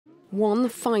one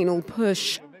final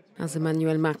push, as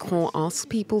Emmanuel Macron asks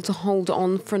people to hold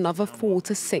on for another 4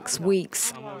 to 6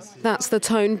 weeks. That's the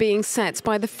tone being set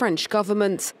by the French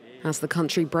government, as the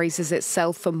country braces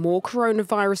itself for more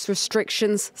coronavirus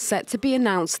restrictions set to be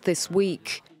announced this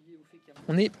week.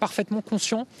 On est parfaitement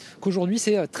conscient qu'aujourd'hui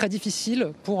c'est très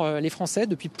difficile pour les Français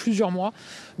depuis plusieurs mois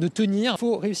de tenir. Il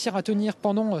faut réussir à tenir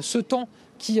pendant ce temps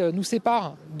qui nous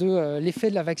sépare de l'effet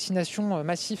de la vaccination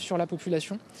massive sur la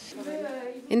population.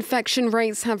 Infection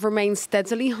rates have remained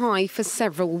steadily high for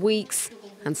several weeks,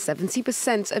 and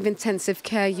 70% of intensive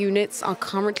care units are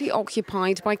currently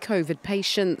occupied by COVID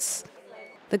patients.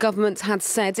 The government had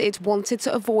said it wanted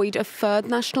to avoid a third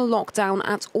national lockdown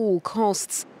at all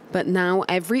costs, but now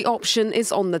every option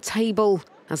is on the table,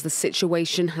 as the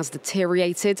situation has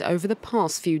deteriorated over the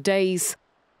past few days.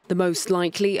 The most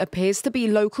likely appears to be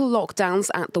local lockdowns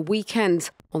at the weekend,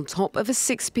 on top of a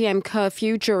 6 p.m.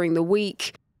 curfew during the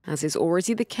week, as is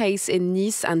already the case in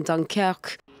Nice and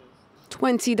Dunkirk.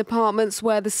 20 departments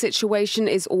where the situation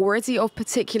is already of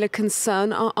particular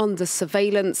concern are under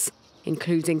surveillance,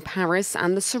 including Paris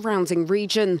and the surrounding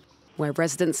region, where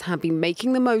residents have been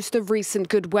making the most of recent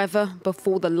good weather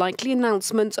before the likely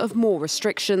announcement of more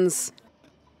restrictions.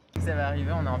 Ça va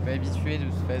arriver, on est un peu habitué de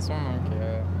toute façon, donc.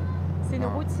 C'est une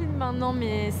routine maintenant,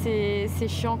 mais c'est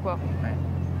chiant quoi. Ouais.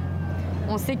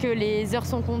 On sait que les heures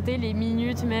sont comptées, les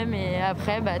minutes même, et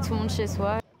après, tout le monde chez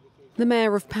soi. The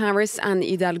mayor of Paris, Anne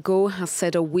Hidalgo, has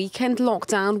said a weekend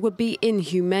lockdown would be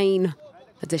inhumane.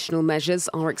 Additional measures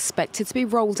are expected to be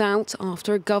rolled out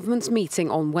after a government meeting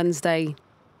on Wednesday.